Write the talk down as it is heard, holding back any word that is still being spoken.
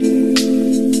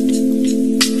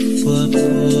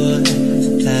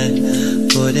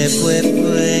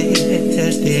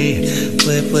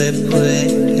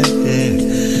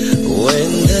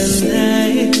When the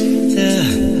night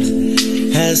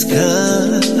has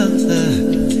come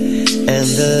and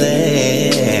the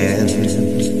land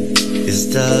is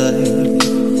dark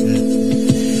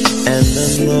and the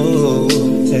moon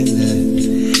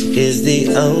is the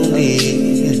only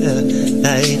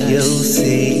light you'll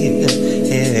see.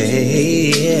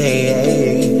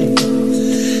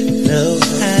 No,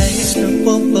 I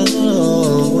won't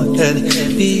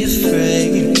be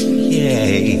afraid.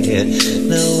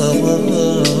 No, I won't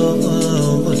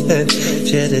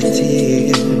shed a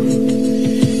tear.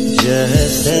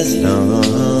 Just as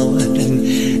long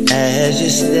as you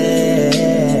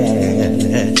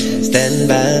stand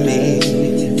by me.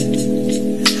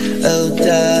 Oh,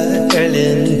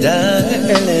 darling,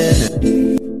 darling.